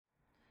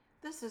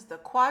This is the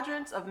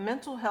Quadrants of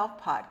Mental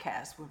Health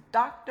podcast with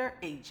Dr.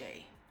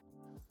 AJ.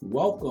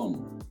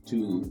 Welcome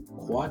to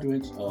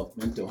Quadrants of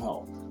Mental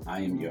Health. I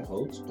am your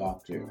host,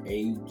 Dr.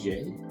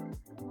 AJ,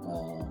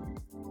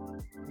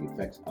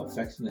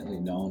 affectionately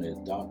known as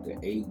Dr.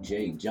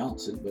 AJ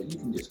Johnson, but you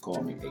can just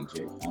call me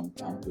AJ.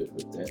 I'm good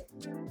with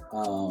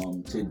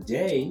that.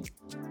 Today,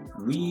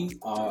 we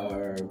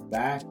are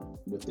back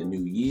with the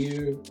new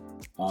year,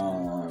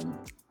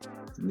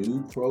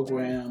 new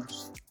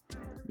programs.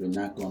 We're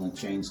not going to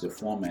change the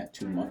format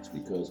too much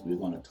because we're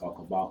going to talk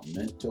about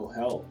mental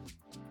health.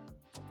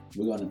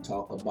 We're going to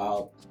talk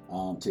about,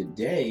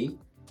 today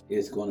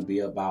is going to be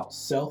about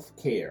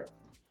self-care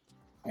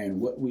and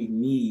what we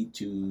need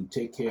to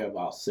take care of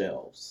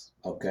ourselves,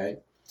 okay?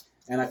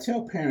 And I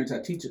tell parents,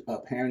 I teach a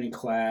parenting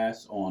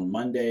class on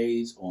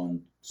Mondays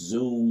on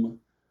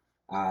Zoom.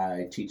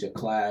 I teach a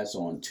class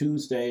on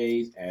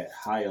Tuesdays at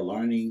Higher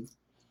Learning,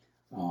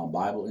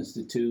 Bible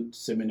Institute,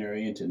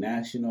 Seminary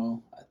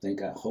International.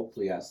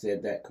 Hopefully I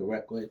said that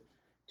correctly.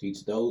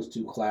 Teach those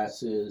two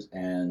classes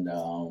and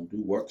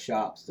do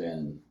workshops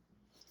and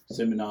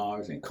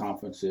seminars and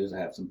conferences. I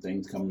have some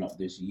things coming up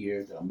this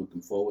year that I'm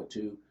looking forward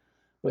to.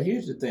 But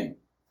here's the thing.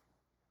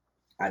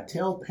 I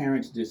tell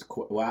parents this,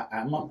 well,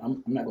 I'm not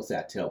going to say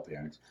I tell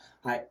parents.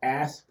 I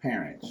ask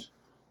parents,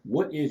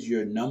 what is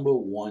your number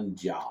one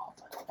job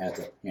as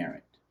a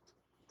parent?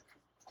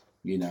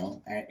 You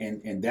know,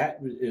 and that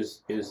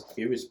is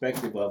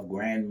irrespective of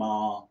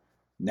grandma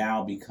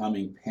now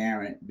becoming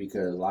parent,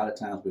 because a lot of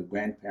times with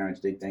grandparents,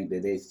 they think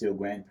that they're still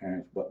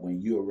grandparents, but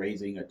when you're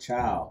raising a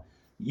child,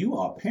 you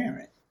are a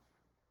parent.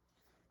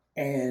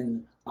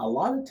 And a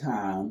lot of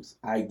times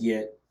I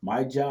get,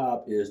 my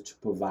job is to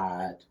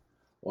provide,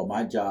 or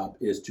my job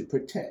is to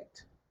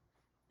protect.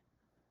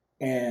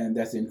 And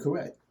that's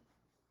incorrect.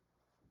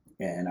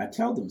 And I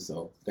tell them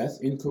so. That's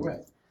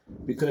incorrect.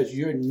 Because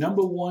your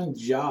number one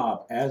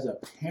job as a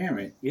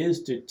parent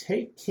is to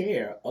take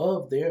care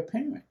of their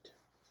parent.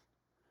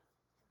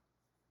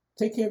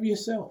 Take care of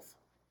yourself.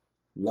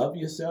 Love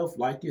yourself,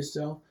 like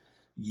yourself.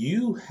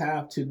 You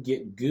have to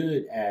get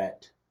good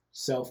at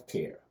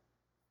self-care.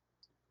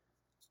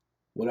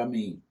 What I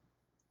mean,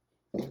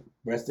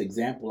 best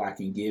example I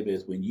can give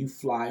is when you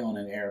fly on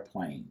an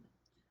airplane.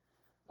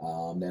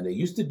 Now, they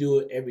used to do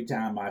it every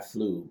time I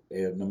flew.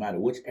 No matter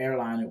which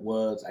airline it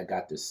was, I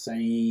got the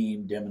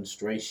same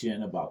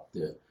demonstration about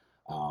the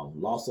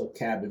loss of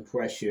cabin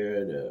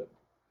pressure, the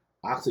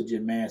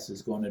oxygen mask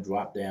is going to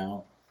drop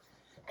down.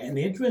 And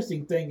the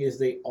interesting thing is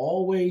they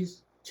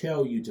always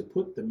tell you to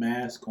put the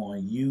mask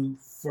on you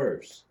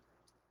first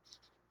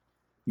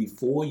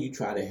before you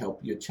try to help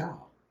your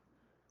child.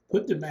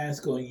 Put the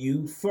mask on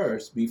you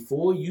first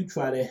before you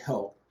try to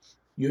help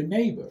your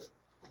neighbor.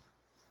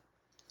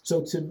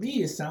 So to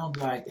me, it sounds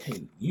like,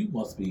 hey, you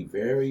must be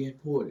very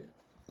important.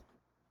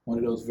 One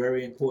of those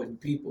very important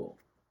people.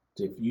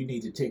 You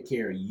need to take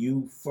care of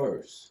you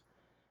first.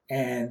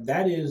 And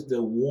that is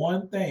the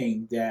one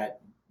thing that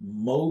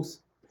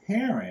most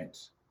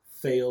parents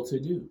fail to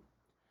do.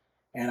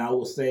 And I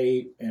will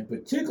say, and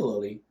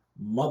particularly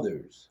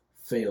mothers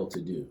fail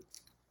to do.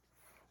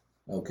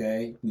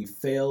 Okay? We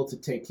fail to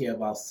take care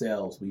of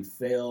ourselves. We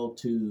fail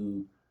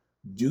to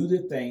do the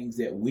things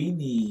that we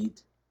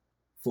need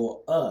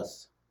for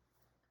us.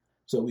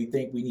 So we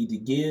think we need to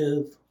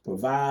give,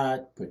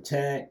 provide,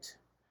 protect,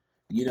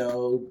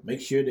 make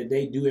sure that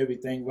they do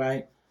everything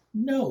right.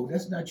 No,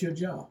 that's not your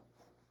job.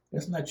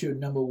 That's not your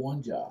number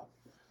one job.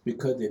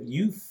 Because if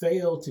you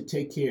fail to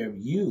take care of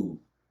you,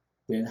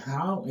 then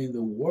how in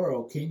the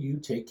world can you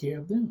take care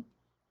of them?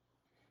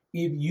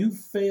 If you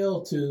fail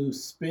to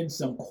spend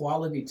some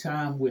quality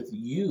time with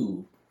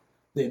you,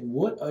 then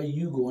what are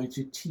you going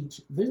to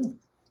teach them?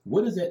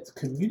 What does that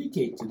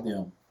communicate to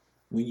them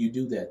when you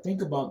do that?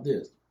 Think about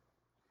this.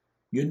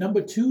 Your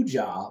number two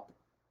job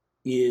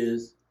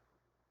is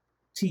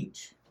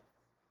teach.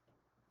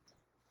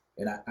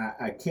 And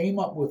I came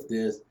up with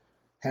this,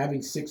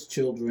 having 6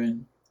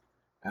 children,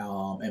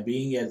 and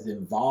being as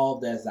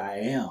involved as I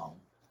am.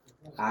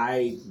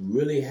 I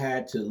really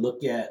had to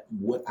look at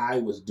what I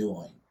was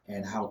doing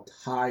and how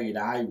tired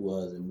I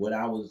was and what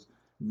I was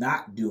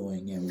not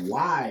doing and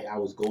why I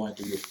was going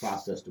through this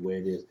process the way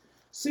it is.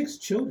 6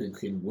 children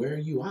can wear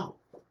you out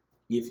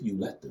if you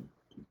let them.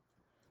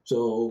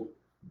 So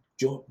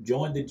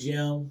joined the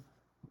gym,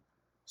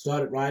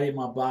 started riding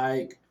my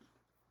bike,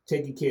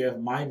 taking care of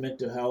my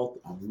mental health.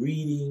 I'm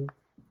reading.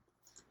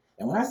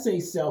 And when I say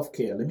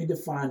self-care, let me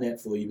define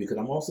that for you, because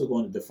I'm also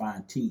going to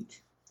define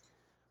teach.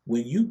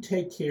 When you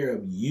take care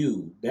of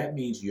you, that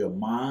means your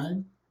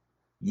mind,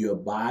 your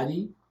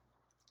body,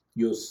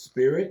 your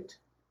spirit,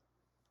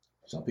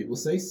 some people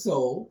say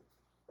soul,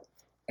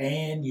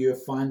 and your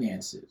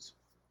finances.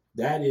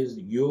 That is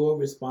your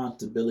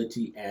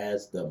responsibility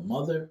as the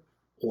mother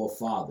or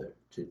father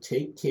to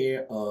take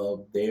care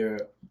of their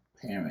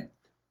parent.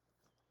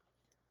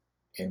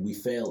 And we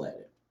fail at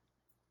it.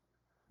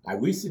 I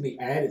recently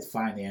added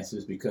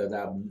finances because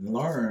I've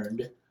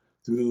learned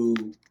through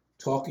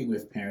talking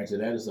with parents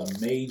that is a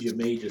major,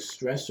 major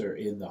stressor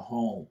in the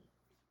home.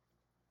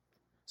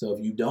 So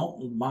if you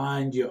don't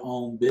mind your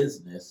own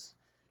business,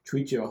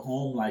 treat your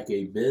home like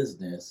a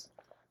business,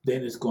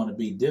 then it's going to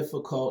be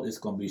difficult. It's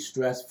going to be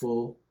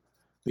stressful,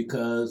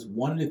 because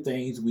one of the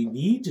things we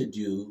need to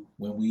do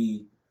when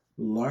we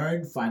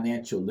learn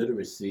financial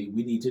literacy,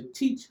 we need to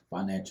teach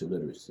financial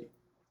literacy.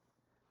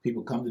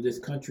 People come to this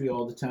country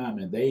all the time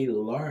and they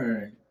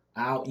learn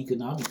our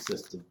economic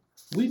system.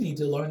 We need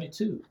to learn it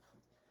too.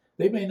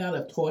 They may not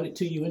have taught it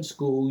to you in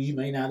school. You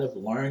may not have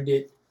learned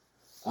it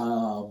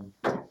um,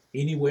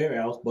 anywhere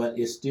else, but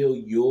it's still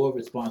your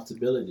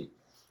responsibility.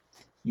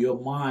 Your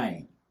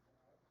mind.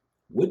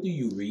 What do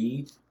you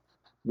read?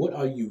 What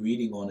are you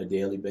reading on a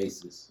daily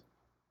basis?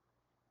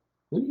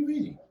 What are you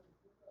reading?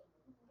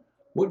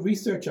 What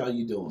research are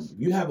you doing? If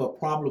you have a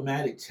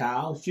problematic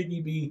child, shouldn't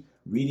you be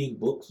reading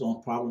books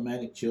on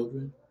problematic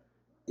children?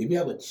 If you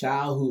have a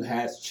child who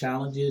has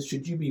challenges,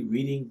 should you be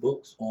reading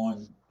books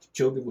on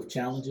children with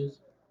challenges?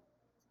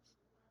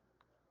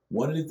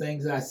 One of the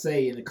things I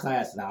say in the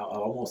class, and I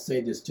won't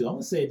say this too, I'm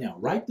going to say it now.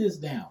 Write this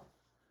down.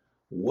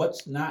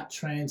 What's not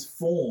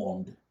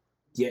transformed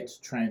gets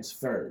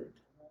transferred.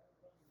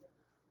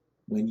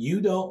 When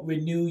you don't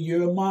renew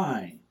your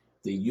mind,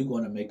 then you're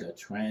going to make a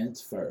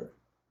transfer.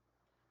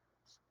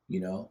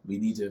 We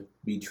need to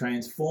be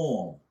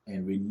transformed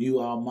and renew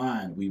our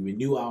mind. We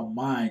renew our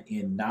mind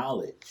in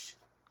knowledge.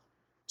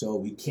 So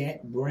we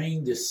can't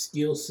bring the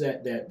skill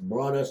set that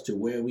brought us to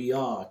where we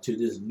are, to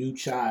this new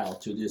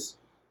child, to this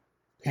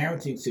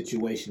parenting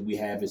situation we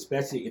have,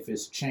 especially if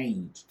it's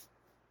changed.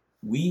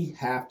 We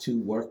have to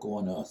work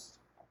on us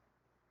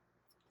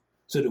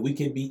so that we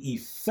can be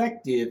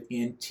effective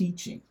in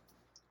teaching.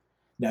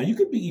 Now, you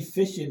can be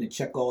efficient and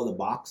check all the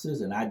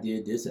boxes, and I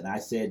did this, and I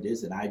said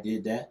this, and I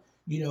did that.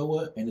 You know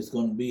what? And it's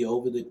going to be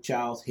over the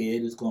child's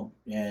head.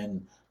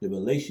 And the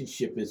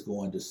relationship is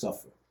going to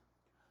suffer.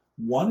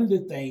 One of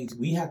the things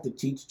we have to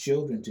teach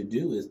children to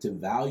do is to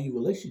value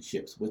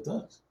relationships with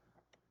us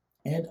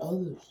and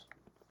others.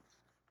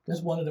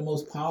 That's one of the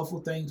most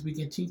powerful things we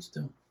can teach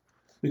them.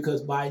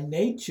 Because by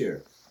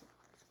nature,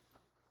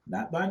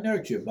 not by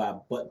nurture,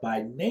 but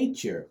by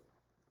nature,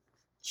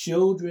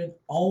 children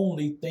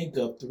only think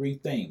of three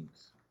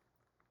things.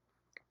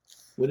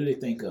 What do they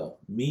think of?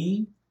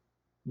 Me,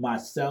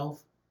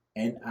 myself,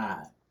 and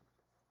I.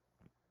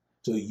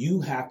 So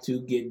you have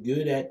to get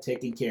good at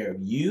taking care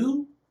of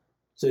you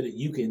so that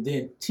you can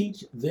then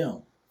teach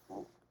them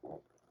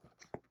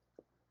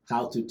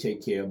how to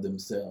take care of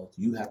themselves.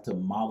 You have to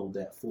model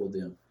that for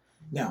them.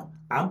 Now,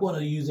 I'm going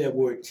to use that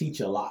word teach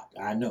a lot,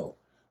 I know.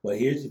 But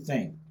here's the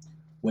thing.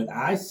 When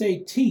I say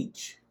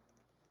teach,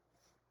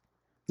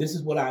 this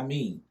is what I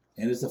mean.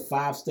 And it's a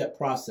 5-step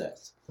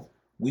process.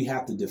 We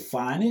have to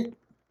define it,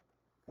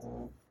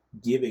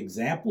 give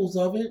examples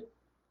of it,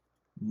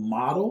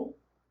 model,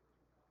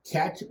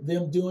 catch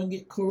them doing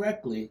it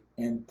correctly,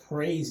 and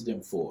praise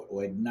them for it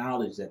or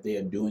acknowledge that they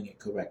are doing it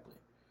correctly.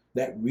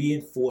 That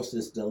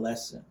reinforces the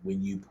lesson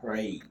when you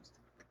praise.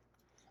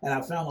 And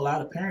I found a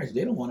lot of parents,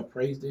 they don't want to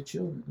praise their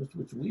children, which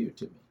was weird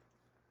to me.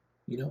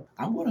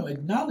 I'm going to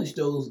acknowledge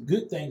those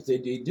good things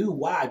that they do.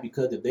 Why?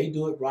 Because if they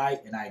do it right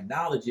and I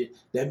acknowledge it,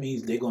 that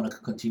means they're going to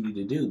continue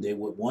to do. They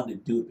would want to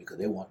do it because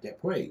they want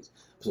that praise.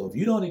 So if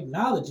you don't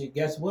acknowledge it,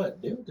 guess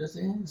what? They'll just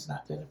say, it's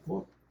not that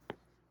important.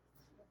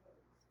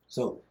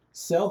 So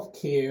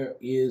self-care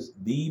is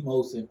the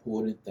most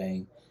important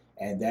thing,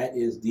 and that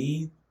is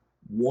the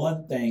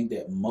one thing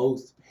that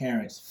most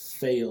parents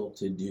fail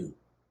to do.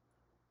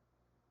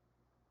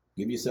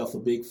 Give yourself a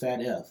big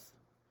fat F.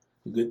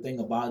 The good thing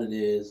about it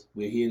is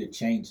we're here to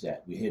change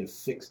that. We're here to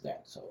fix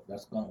that. So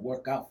that's going to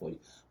work out for you.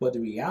 But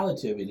the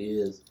reality of it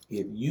is,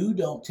 if you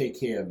don't take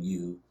care of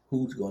you,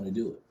 who's going to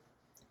do it?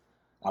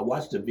 I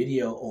watched a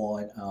video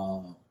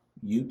on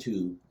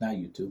YouTube, not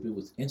YouTube, it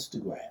was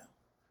Instagram.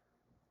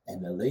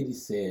 And the lady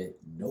said,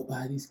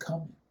 nobody's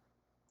coming.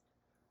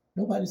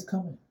 Nobody's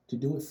coming to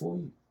do it for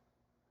you.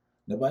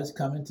 Nobody's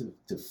coming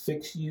to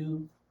fix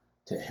you,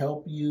 to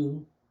help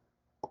you,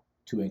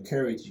 to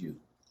encourage you.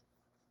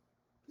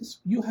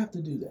 You have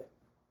to do that.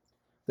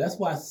 That's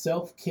why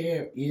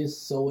self-care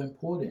is so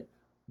important.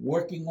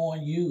 Working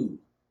on you,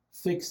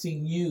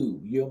 fixing you,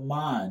 your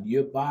mind,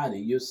 your body,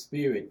 your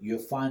spirit, your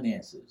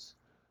finances.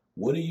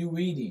 What are you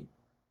reading?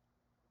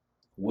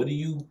 What are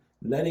you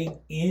letting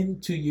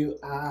into your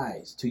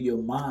eyes, to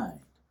your mind?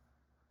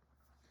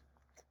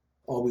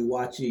 Are we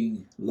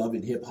watching Love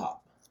and Hip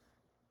Hop?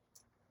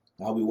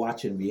 Are we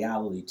watching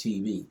reality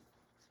TV?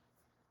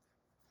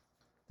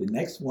 The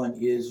next one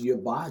is your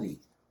body.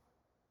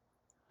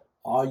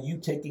 Are you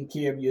taking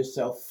care of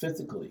yourself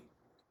physically?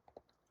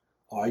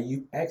 Are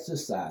you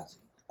exercising?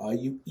 Are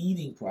you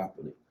eating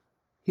properly?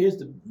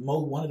 Here's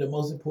one of the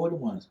most important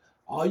ones.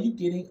 Are you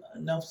getting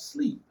enough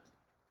sleep?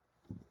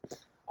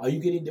 Are you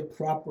getting the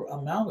proper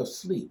amount of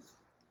sleep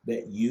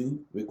that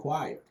you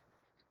require?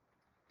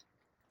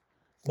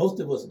 Most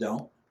of us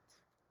don't.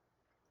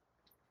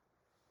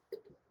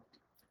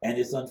 And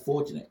it's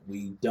unfortunate.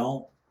 We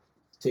don't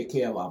take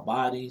care of our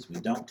bodies. We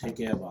don't take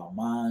care of our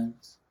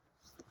minds.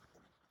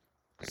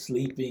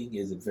 Sleeping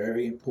is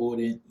very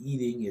important.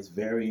 Eating is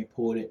very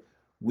important.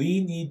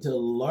 We need to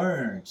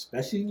learn,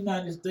 especially in the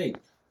United States,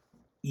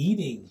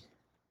 eating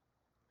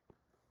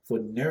for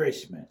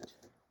nourishment,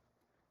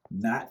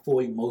 not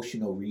for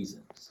emotional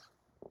reasons.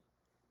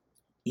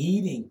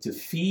 Eating to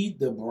feed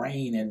the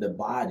brain and the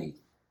body,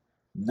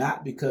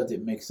 not because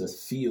it makes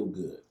us feel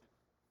good.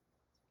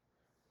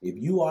 If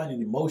you are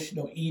an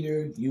emotional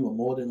eater, you are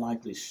more than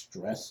likely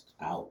stressed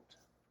out.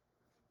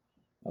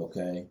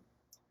 Okay?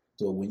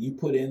 So when you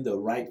put in the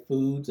right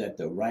foods at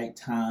the right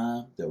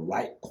time, the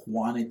right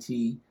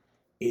quantity,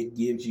 it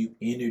gives you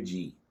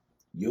energy.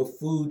 Your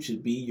food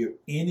should be your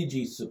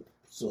energy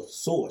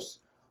source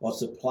or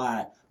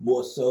supply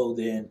more so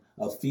than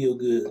a feel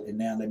good and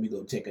now let me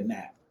go take a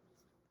nap.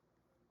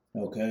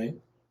 Okay?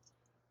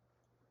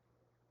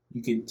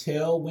 You can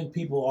tell when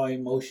people are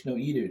emotional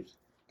eaters.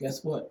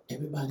 Guess what?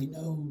 Everybody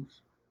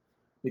knows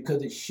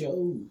because it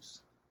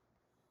shows.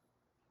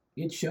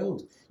 It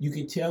shows. You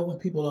can tell when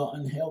people are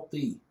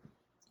unhealthy.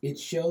 It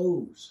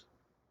shows.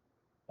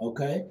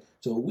 Okay?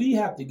 So we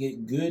have to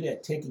get good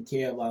at taking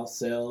care of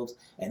ourselves,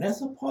 and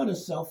that's a part of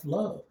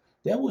self-love.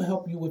 That will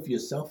help you with your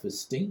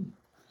self-esteem.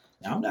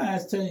 Now, I'm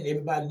not telling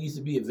everybody needs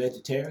to be a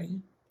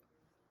vegetarian.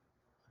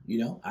 You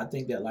know, I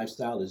think that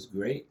lifestyle is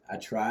great. I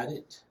tried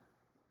it.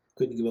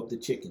 Couldn't give up the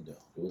chicken, though.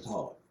 It was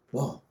hard.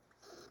 Oh,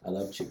 I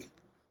love chicken.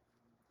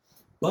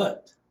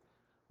 But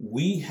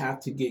we have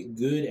to get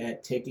good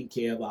at taking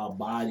care of our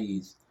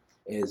bodies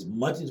as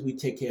much as we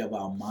take care of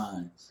our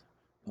minds.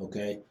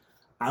 Okay?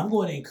 I'm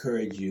going to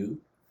encourage you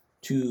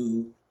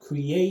to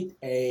create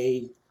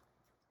a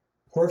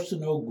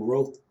personal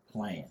growth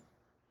plan.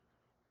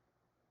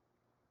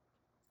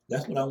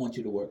 That's what I want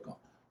you to work on.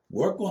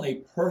 Work on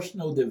a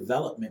personal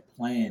development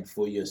plan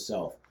for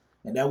yourself.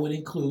 And that would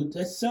include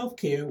that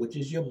self-care, which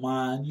is your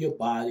mind, your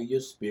body,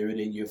 your spirit,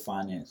 and your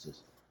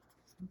finances.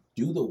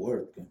 Do the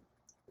work and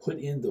put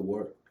in the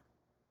work.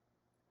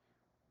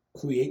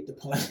 Create the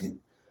plan.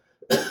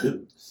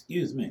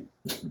 Excuse me.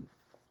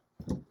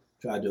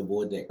 Tried to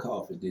avoid that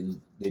cough. It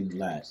didn't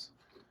last.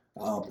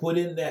 Put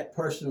in that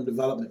personal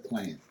development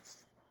plan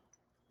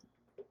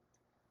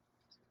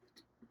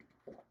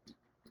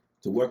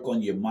to work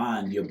on your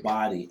mind, your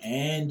body,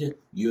 and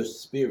your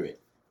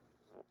spirit.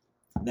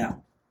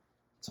 Now,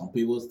 some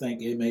people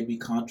think it may be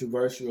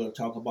controversial to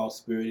talk about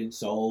spirit and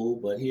soul,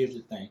 but here's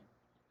the thing.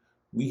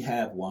 We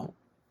have one.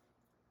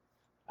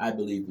 I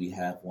believe we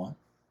have one.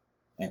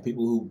 And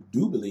people who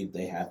do believe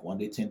they have one,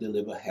 they tend to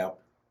live a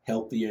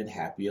healthier and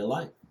happier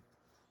life.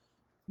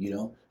 You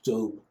know,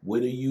 so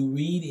what are you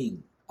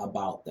reading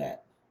about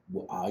that?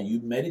 What are you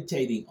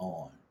meditating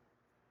on?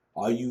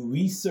 Are you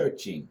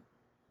researching?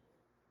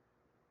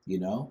 You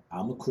know,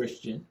 I'm a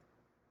Christian.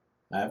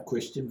 I have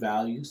Christian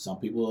values. Some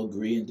people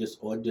agree and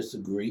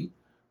disagree,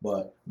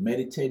 but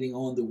meditating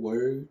on the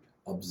word,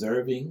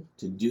 observing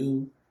to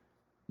do,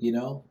 you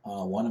know,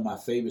 one of my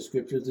favorite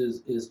scriptures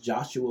is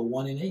Joshua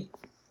 1:8.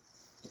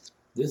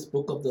 This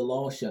book of the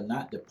law shall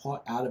not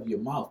depart out of your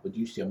mouth, but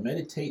you shall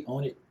meditate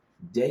on it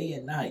day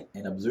and night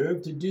and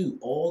observe to do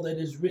all that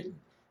is written.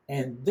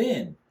 And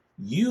then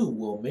you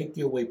will make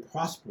your way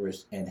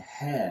prosperous and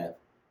have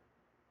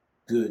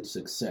good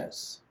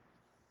success.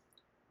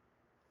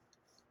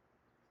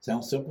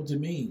 Sounds simple to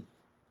me.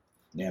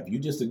 Now, if you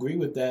disagree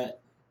with that,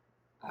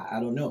 I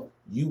don't know.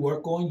 You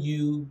work on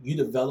you, you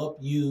develop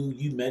you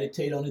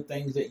meditate on the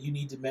things that you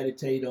need to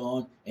meditate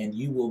on, and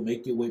you will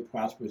make your way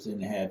prosperous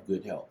and have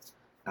good health.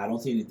 I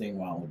don't see anything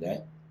wrong with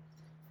that.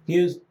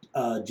 Here's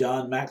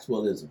John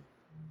Maxwellism.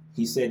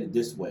 He said it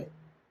this way.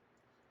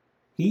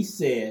 He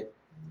said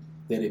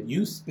that if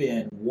you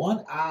spend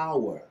 1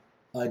 hour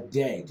a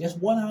day, just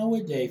 1 hour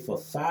a day for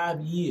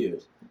 5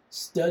 years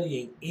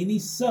studying any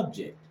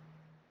subject,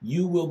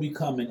 you will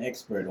become an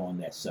expert on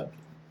that subject.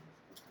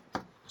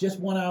 Just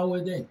 1 hour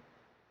a day.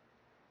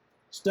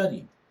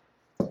 Studying,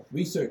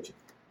 researching.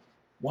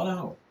 1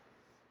 hour.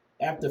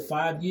 After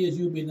 5 years,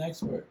 you'll be an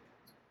expert.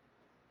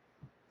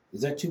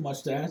 Is that too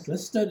much to ask?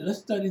 Let's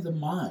study the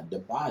mind, the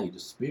body, the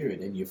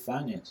spirit, and your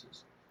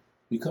finances.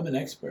 Become an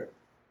expert.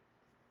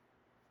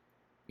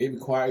 It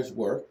requires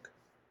work.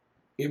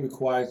 It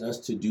requires us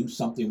to do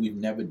something we've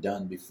never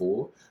done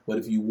before. But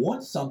if you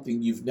want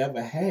something you've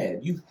never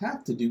had, you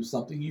have to do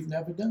something you've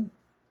never done.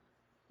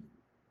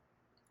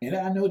 And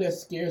I know that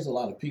scares a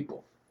lot of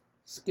people.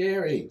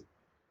 Scary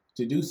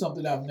to do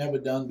something I've never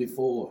done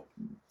before.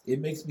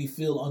 It makes me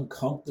feel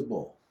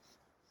uncomfortable.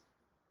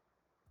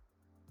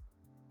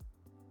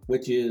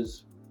 Which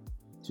is,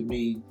 to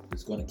me,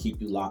 it's going to keep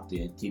you locked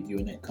in, keep you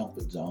in that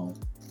comfort zone,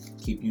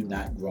 keep you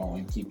not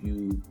growing, keep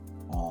you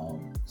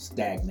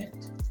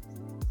stagnant.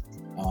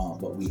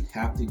 But we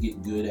have to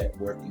get good at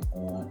working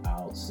on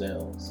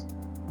ourselves.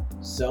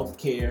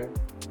 Self-care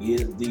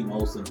is the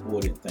most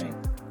important thing.